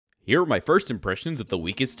Here are my first impressions of the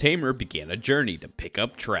weakest Tamer began a journey to pick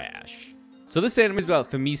up trash. So this anime is about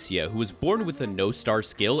Famicia, who was born with a no-star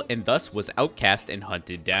skill and thus was outcast and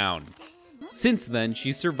hunted down. Since then,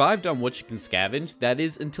 she survived on what she can scavenge, that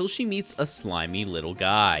is, until she meets a slimy little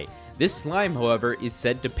guy. This slime, however, is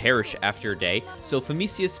said to perish after a day, so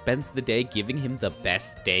Famicia spends the day giving him the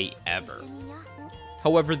best day ever.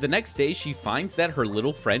 However, the next day she finds that her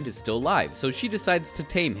little friend is still alive, so she decides to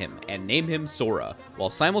tame him and name him Sora, while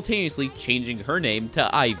simultaneously changing her name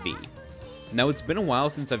to Ivy. Now, it's been a while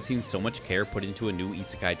since I've seen so much care put into a new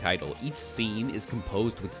isekai title. Each scene is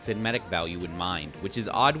composed with cinematic value in mind, which is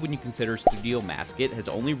odd when you consider Studio Masket has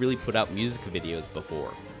only really put out music videos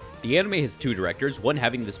before. The anime has two directors, one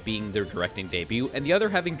having this being their directing debut, and the other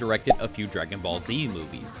having directed a few Dragon Ball Z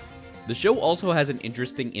movies. The show also has an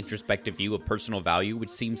interesting introspective view of personal value, which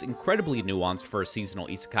seems incredibly nuanced for a seasonal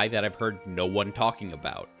isekai that I've heard no one talking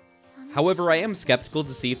about. However, I am skeptical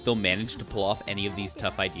to see if they'll manage to pull off any of these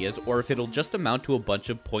tough ideas, or if it'll just amount to a bunch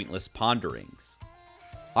of pointless ponderings.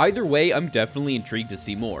 Either way, I'm definitely intrigued to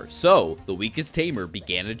see more, so The Weakest Tamer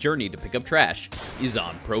began a journey to pick up trash is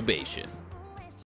on probation.